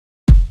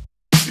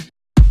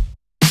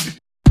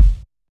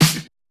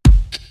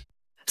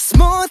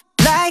Smooth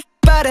like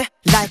butter,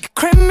 like a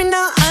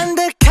criminal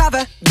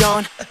undercover.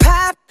 Don't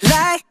pop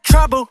like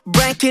trouble,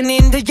 breaking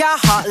into your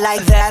heart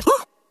like that.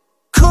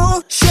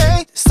 Cool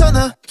shade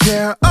stunner,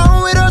 yeah,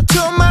 owe it all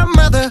to my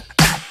mother.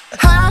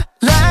 Hot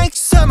like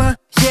summer,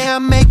 yeah,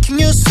 I'm making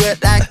you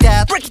sweat like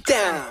that. Break it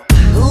down.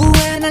 Ooh,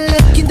 when I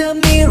look in the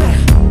mirror,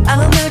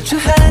 I'm not too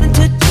hard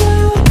to do.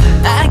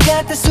 I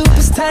got the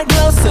superstar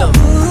glow, so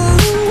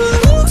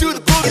ooh, Do the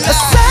boogie a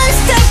side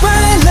step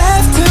right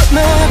left to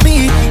my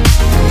beat.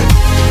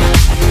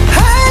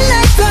 I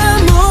like the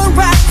moon,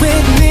 rock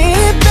with me,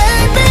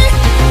 baby.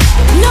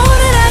 Know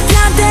that I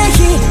got that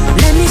heat.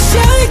 Let me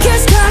show you,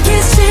 'cause talk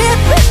is cheap.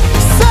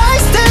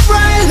 Side step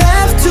right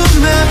left to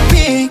my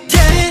beat.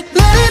 Get it,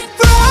 let it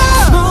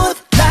roll. Smooth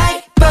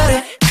like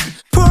butter.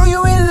 Pour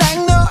you in like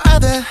no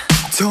other.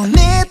 Don't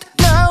need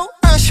no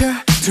usher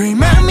to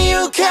remind me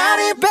you got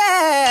it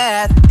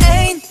bad.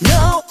 Ain't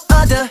no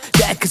other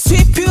that could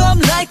sweep you up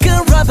like a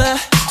rubber.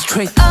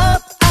 Straight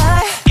up,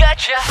 I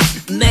gotcha,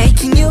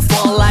 making you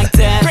fall like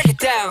that. Break it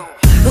down.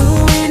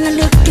 Ooh, when I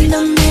look in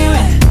the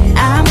mirror,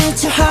 I'm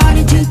at your heart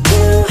to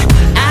do.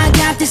 I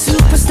got the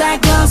superstar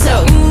glow, so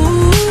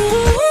ooh,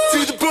 Do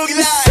the boogie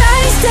line.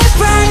 side step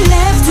right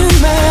left to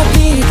my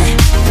beat.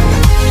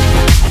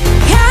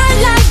 I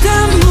like the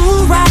moon,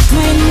 rock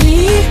with me,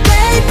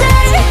 baby.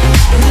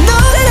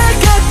 Know that I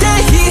got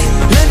that heat.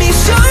 Let me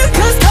show you,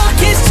 'cause talk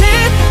is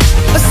cheap.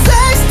 A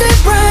side step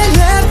right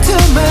left to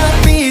my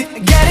beat.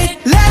 Get it,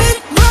 let it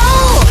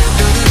roll.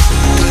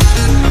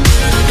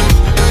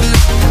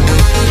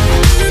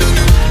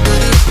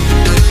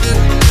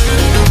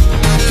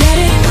 Get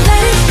it,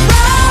 let it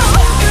roll.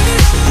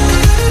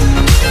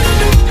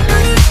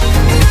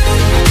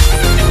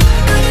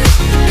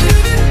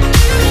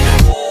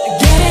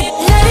 Get it,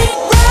 let it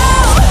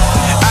roll.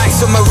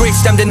 Eyes on my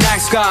wrist, I'm the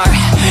nice guy.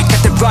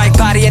 Got the right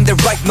body and the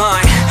right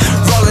mind.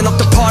 Rolling up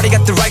the party,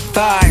 got the right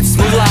vibes.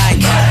 Move like